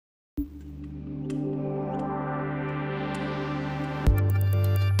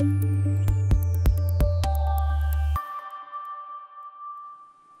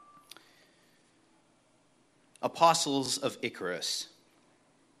Apostles of Icarus.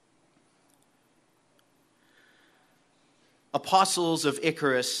 Apostles of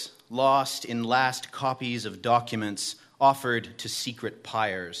Icarus, lost in last copies of documents offered to secret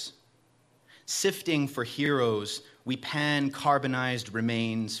pyres. Sifting for heroes, we pan carbonized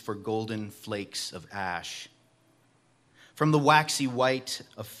remains for golden flakes of ash. From the waxy white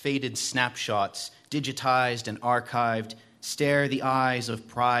of faded snapshots, digitized and archived, stare the eyes of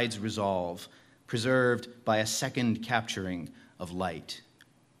pride's resolve, preserved by a second capturing of light.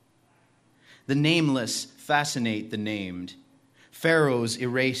 The nameless fascinate the named. Pharaohs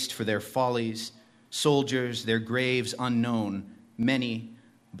erased for their follies, soldiers their graves unknown, many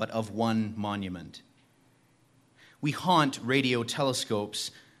but of one monument. We haunt radio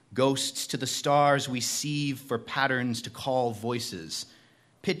telescopes, ghosts to the stars we sieve for patterns to call voices,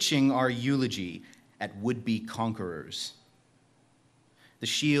 pitching our eulogy at would-be conquerors. The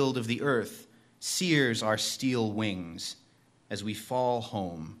shield of the earth sears our steel wings as we fall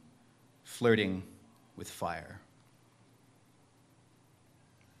home, flirting with fire.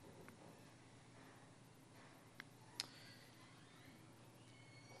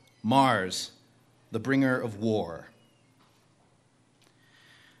 Mars, the bringer of war.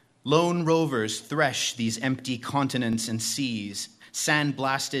 Lone rovers thresh these empty continents and seas,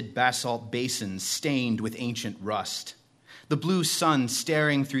 sand-blasted basalt basins stained with ancient rust. The blue sun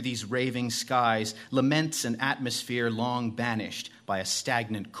staring through these raving skies laments an atmosphere long banished by a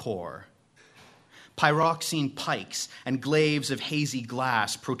stagnant core. Pyroxene pikes and glaives of hazy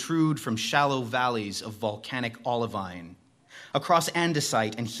glass protrude from shallow valleys of volcanic olivine. Across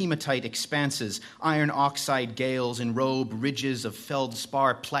andesite and hematite expanses, iron oxide gales enrobe ridges of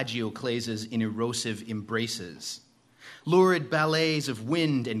feldspar plagioclases in erosive embraces. Lurid ballets of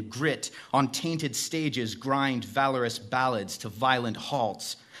wind and grit on tainted stages grind valorous ballads to violent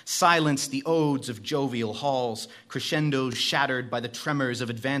halts, silence the odes of jovial halls, crescendos shattered by the tremors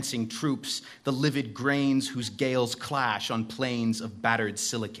of advancing troops, the livid grains whose gales clash on plains of battered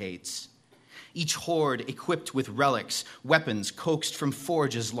silicates. Each horde equipped with relics, weapons coaxed from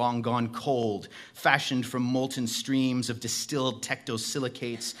forges long gone cold, fashioned from molten streams of distilled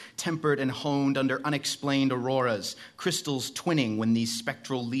tectosilicates, tempered and honed under unexplained auroras, crystals twinning when these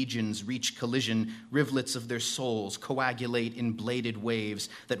spectral legions reach collision, rivulets of their souls coagulate in bladed waves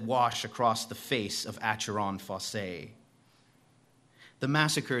that wash across the face of Acheron Fosse. The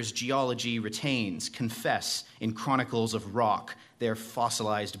massacres geology retains confess in chronicles of rock their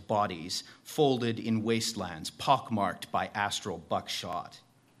fossilized bodies, folded in wastelands, pockmarked by astral buckshot.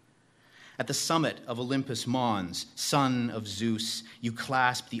 At the summit of Olympus Mons, son of Zeus, you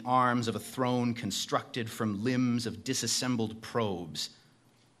clasp the arms of a throne constructed from limbs of disassembled probes.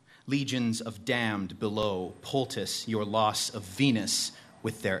 Legions of damned below poultice your loss of Venus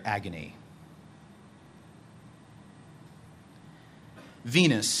with their agony.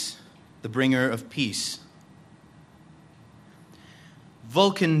 Venus, the bringer of peace.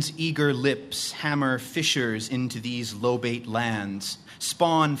 Vulcan's eager lips hammer fissures into these lobate lands,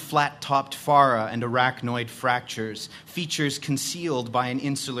 spawn flat-topped phara and arachnoid fractures, features concealed by an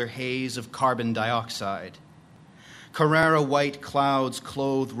insular haze of carbon dioxide. Carrara-white clouds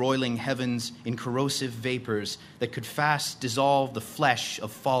clothe roiling heavens in corrosive vapors that could fast dissolve the flesh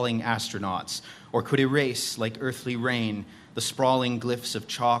of falling astronauts, or could erase, like earthly rain, the sprawling glyphs of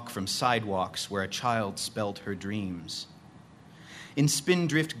chalk from sidewalks where a child spelled her dreams. In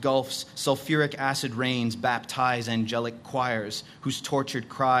spindrift gulfs, sulfuric acid rains baptize angelic choirs whose tortured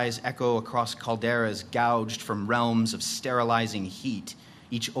cries echo across calderas gouged from realms of sterilizing heat,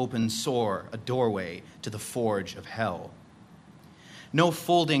 each open sore a doorway to the forge of hell. No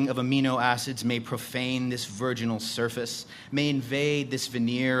folding of amino acids may profane this virginal surface, may invade this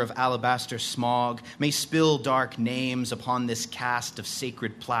veneer of alabaster smog, may spill dark names upon this cast of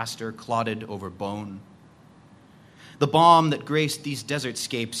sacred plaster clotted over bone. The bomb that graced these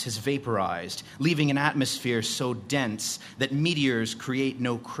desertscapes has vaporized, leaving an atmosphere so dense that meteors create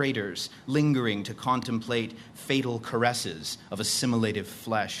no craters, lingering to contemplate fatal caresses of assimilative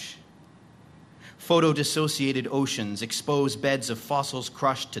flesh. Photo-dissociated oceans expose beds of fossils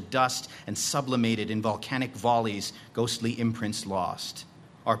crushed to dust and sublimated in volcanic volleys, ghostly imprints lost.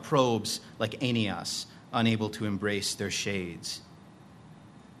 Our probes, like Aeneas, unable to embrace their shades.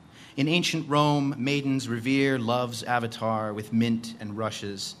 In ancient Rome, maidens revere love's avatar with mint and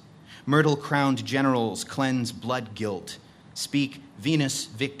rushes. Myrtle-crowned generals cleanse blood guilt, speak Venus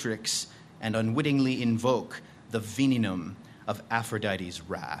Victrix, and unwittingly invoke the veninum of Aphrodite's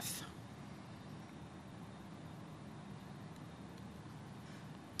wrath.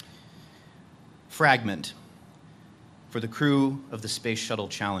 Fragment for the crew of the Space Shuttle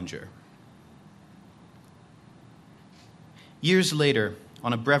Challenger. Years later,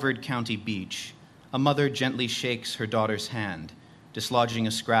 on a Brevard County beach, a mother gently shakes her daughter's hand, dislodging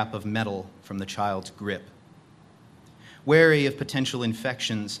a scrap of metal from the child's grip. Wary of potential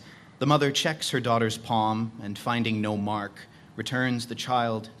infections, the mother checks her daughter's palm and, finding no mark, returns the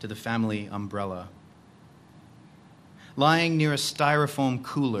child to the family umbrella. Lying near a styrofoam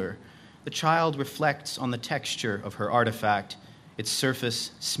cooler, the child reflects on the texture of her artifact, its surface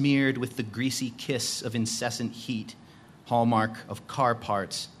smeared with the greasy kiss of incessant heat, hallmark of car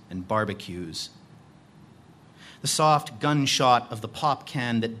parts and barbecues. The soft gunshot of the pop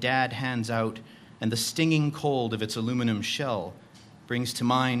can that Dad hands out and the stinging cold of its aluminum shell brings to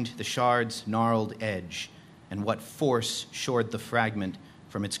mind the shard's gnarled edge and what force shored the fragment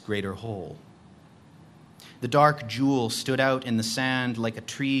from its greater whole. The dark jewel stood out in the sand like a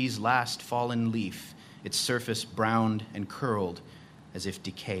tree's last fallen leaf, its surface browned and curled as if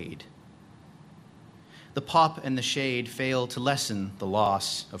decayed. The pop and the shade fail to lessen the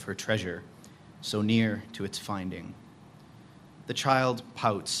loss of her treasure, so near to its finding. The child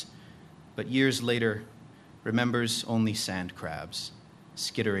pouts, but years later remembers only sand crabs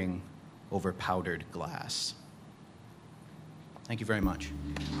skittering over powdered glass. Thank you very much.